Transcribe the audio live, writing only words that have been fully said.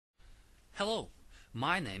Hello,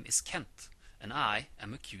 my name is Kent, and I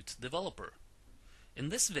am a Qt developer. In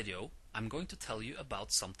this video, I'm going to tell you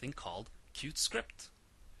about something called QtScript.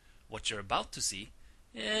 What you're about to see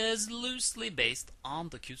is loosely based on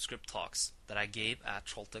the QtScript talks that I gave at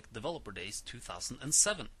Trolltech Developer Days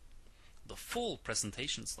 2007. The full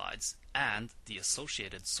presentation slides and the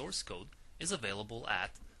associated source code is available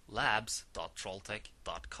at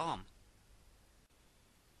labs.trolltech.com.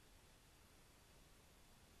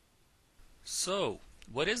 So,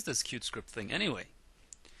 what is this QtScript thing anyway?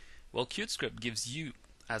 Well, QtScript gives you,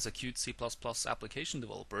 as a Qt C++ application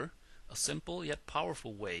developer, a simple yet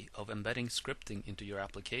powerful way of embedding scripting into your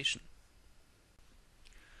application.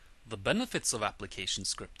 The benefits of application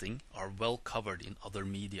scripting are well covered in other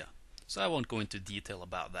media, so I won't go into detail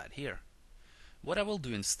about that here. What I will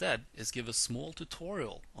do instead is give a small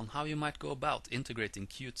tutorial on how you might go about integrating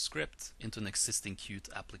QtScript into an existing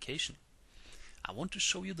Qt application. I want to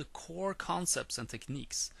show you the core concepts and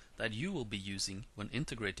techniques that you will be using when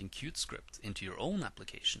integrating QtScript into your own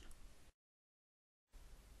application.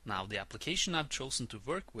 Now, the application I've chosen to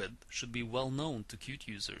work with should be well known to Qt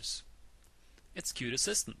users. It's Qt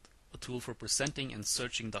Assistant, a tool for presenting and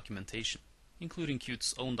searching documentation, including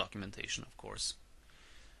Qt's own documentation, of course.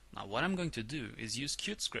 Now, what I'm going to do is use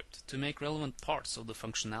QtScript to make relevant parts of the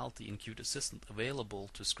functionality in Qt Assistant available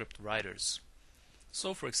to script writers.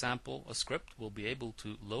 So, for example, a script will be able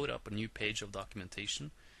to load up a new page of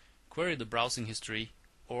documentation, query the browsing history,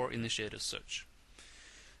 or initiate a search.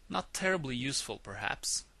 Not terribly useful,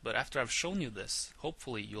 perhaps, but after I've shown you this,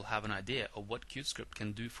 hopefully you'll have an idea of what QtScript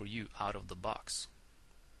can do for you out of the box.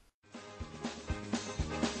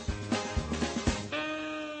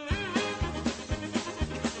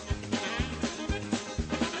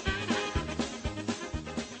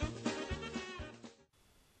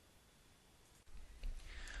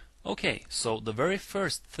 Okay, so the very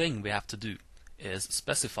first thing we have to do is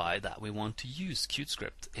specify that we want to use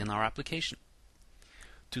QtScript in our application.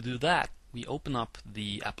 To do that, we open up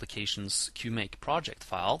the application's QMake project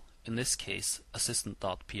file, in this case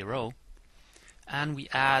assistant.pro, and we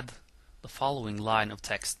add the following line of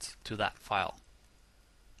text to that file.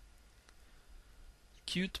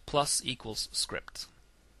 Qt plus equals script.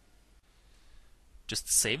 Just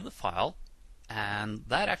save the file, and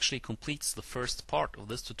that actually completes the first part of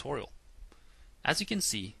this tutorial. As you can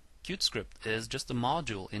see, QtScript is just a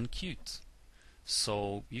module in Qt.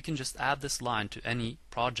 So you can just add this line to any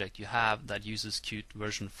project you have that uses Qt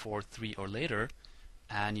version 4.3 or later,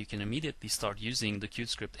 and you can immediately start using the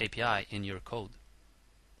QtScript API in your code.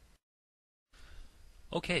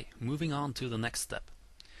 Okay, moving on to the next step.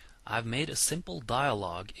 I've made a simple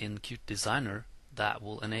dialog in Qt Designer that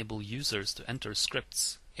will enable users to enter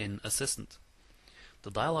scripts in Assistant. The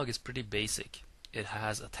dialog is pretty basic. It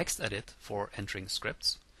has a text edit for entering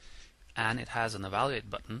scripts, and it has an evaluate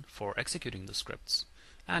button for executing the scripts,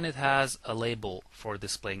 and it has a label for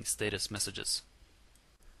displaying status messages.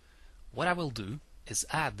 What I will do is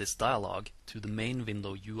add this dialog to the main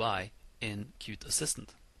window UI in Qt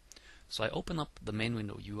Assistant. So I open up the main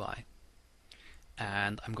window UI,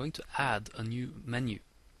 and I'm going to add a new menu,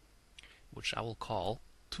 which I will call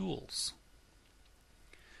Tools.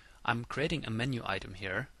 I'm creating a menu item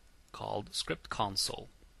here called Script Console.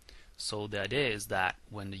 So the idea is that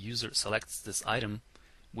when the user selects this item,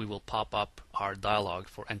 we will pop up our dialog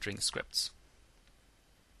for entering scripts.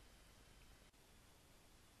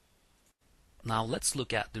 Now let's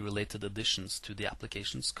look at the related additions to the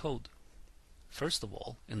application's code. First of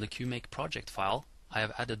all, in the QMake project file, I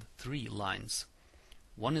have added 3 lines.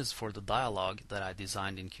 One is for the dialog that I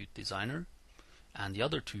designed in Qt Designer, and the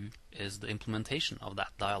other 2 is the implementation of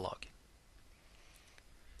that dialog.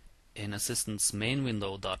 In Assistant's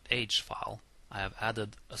mainwindow.h file, I have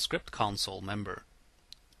added a script console member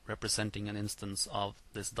representing an instance of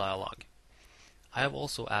this dialog. I have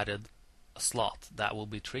also added a slot that will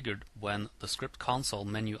be triggered when the script console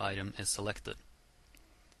menu item is selected.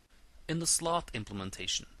 In the slot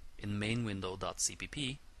implementation in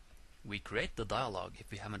mainwindow.cpp, we create the dialog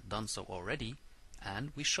if we haven't done so already,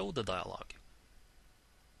 and we show the dialog.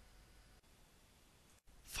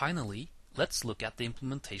 Finally, let's look at the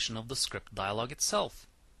implementation of the script dialog itself.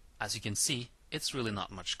 As you can see, it's really not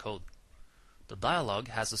much code. The dialog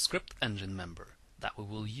has a script engine member that we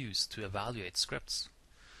will use to evaluate scripts.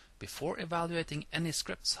 Before evaluating any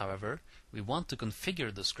scripts, however, we want to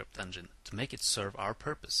configure the script engine to make it serve our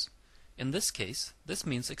purpose. In this case, this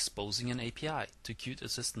means exposing an API to Qt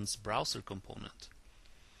Assistant's browser component.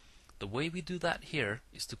 The way we do that here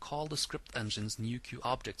is to call the script engine's new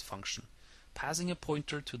QObject function, passing a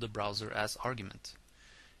pointer to the browser as argument.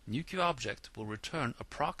 New QObject will return a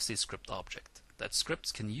proxy script object that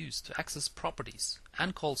scripts can use to access properties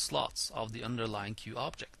and call slots of the underlying Qt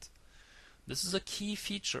object. This is a key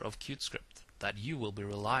feature of QtScript that you will be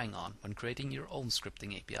relying on when creating your own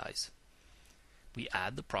scripting APIs. We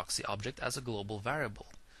add the proxy object as a global variable,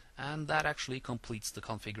 and that actually completes the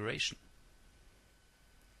configuration.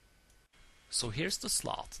 So here's the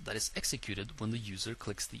slot that is executed when the user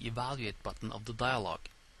clicks the Evaluate button of the dialog.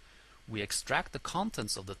 We extract the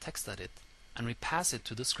contents of the text edit and we pass it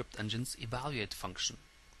to the script engine's evaluate function.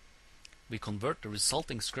 We convert the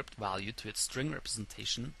resulting script value to its string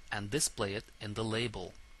representation and display it in the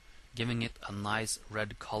label, giving it a nice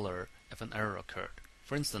red color if an error occurred.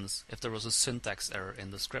 For instance, if there was a syntax error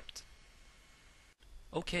in the script.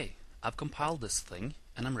 Okay, I've compiled this thing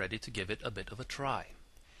and I'm ready to give it a bit of a try.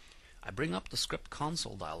 I bring up the script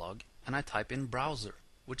console dialog and I type in browser,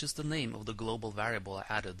 which is the name of the global variable I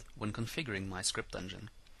added when configuring my script engine.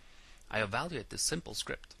 I evaluate this simple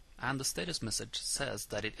script, and the status message says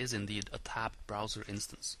that it is indeed a tabbed browser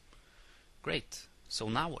instance. Great, so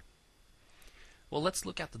now what? Well, let's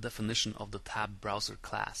look at the definition of the tabbed browser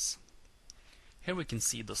class. Here we can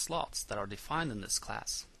see the slots that are defined in this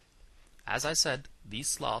class. As I said, these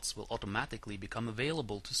slots will automatically become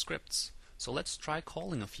available to scripts, so let's try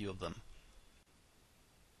calling a few of them.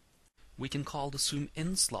 We can call the zoom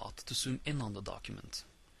in slot to zoom in on the document.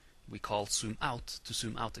 We call zoom out to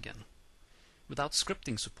zoom out again. Without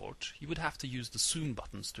scripting support, you would have to use the zoom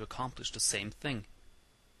buttons to accomplish the same thing.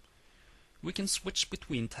 We can switch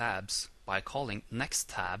between tabs by calling next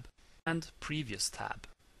tab and previous tab.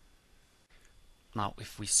 Now,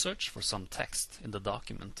 if we search for some text in the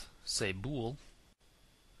document, say bool,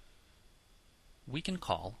 we can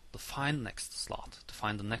call the find next slot to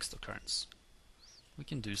find the next occurrence. We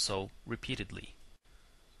can do so repeatedly.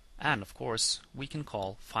 And of course, we can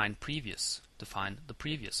call find previous to find the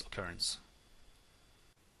previous occurrence.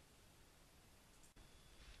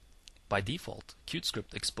 By default,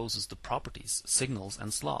 QtScript exposes the properties, signals,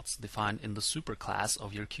 and slots defined in the superclass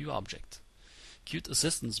of your Q object. Qt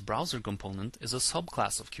Assistant's browser component is a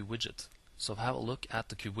subclass of QWidget, so have a look at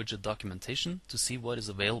the QWidget documentation to see what is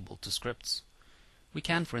available to scripts. We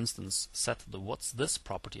can, for instance, set the what's this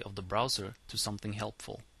property of the browser to something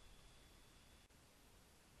helpful.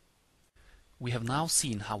 We have now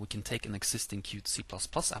seen how we can take an existing Qt C++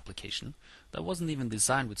 application that wasn't even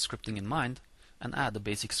designed with scripting in mind and add a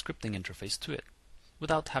basic scripting interface to it,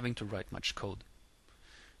 without having to write much code.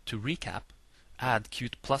 To recap, add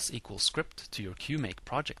Qt plus equals script to your QMake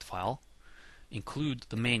project file, include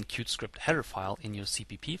the main QtScript header file in your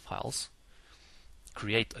CPP files,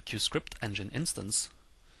 create a QScript engine instance,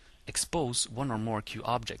 expose one or more Q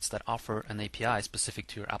objects that offer an API specific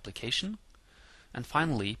to your application, and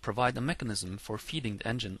finally provide a mechanism for feeding the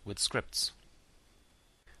engine with scripts.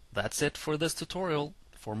 That's it for this tutorial.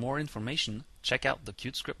 For more information, check out the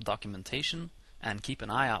QtScript documentation and keep an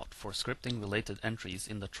eye out for scripting related entries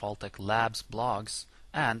in the Trolltech Labs blogs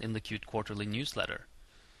and in the Qt Quarterly newsletter.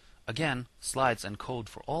 Again, slides and code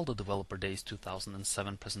for all the Developer Days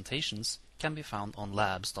 2007 presentations can be found on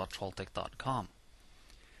labs.trolltech.com.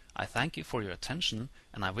 I thank you for your attention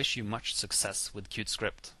and I wish you much success with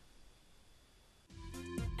QtScript.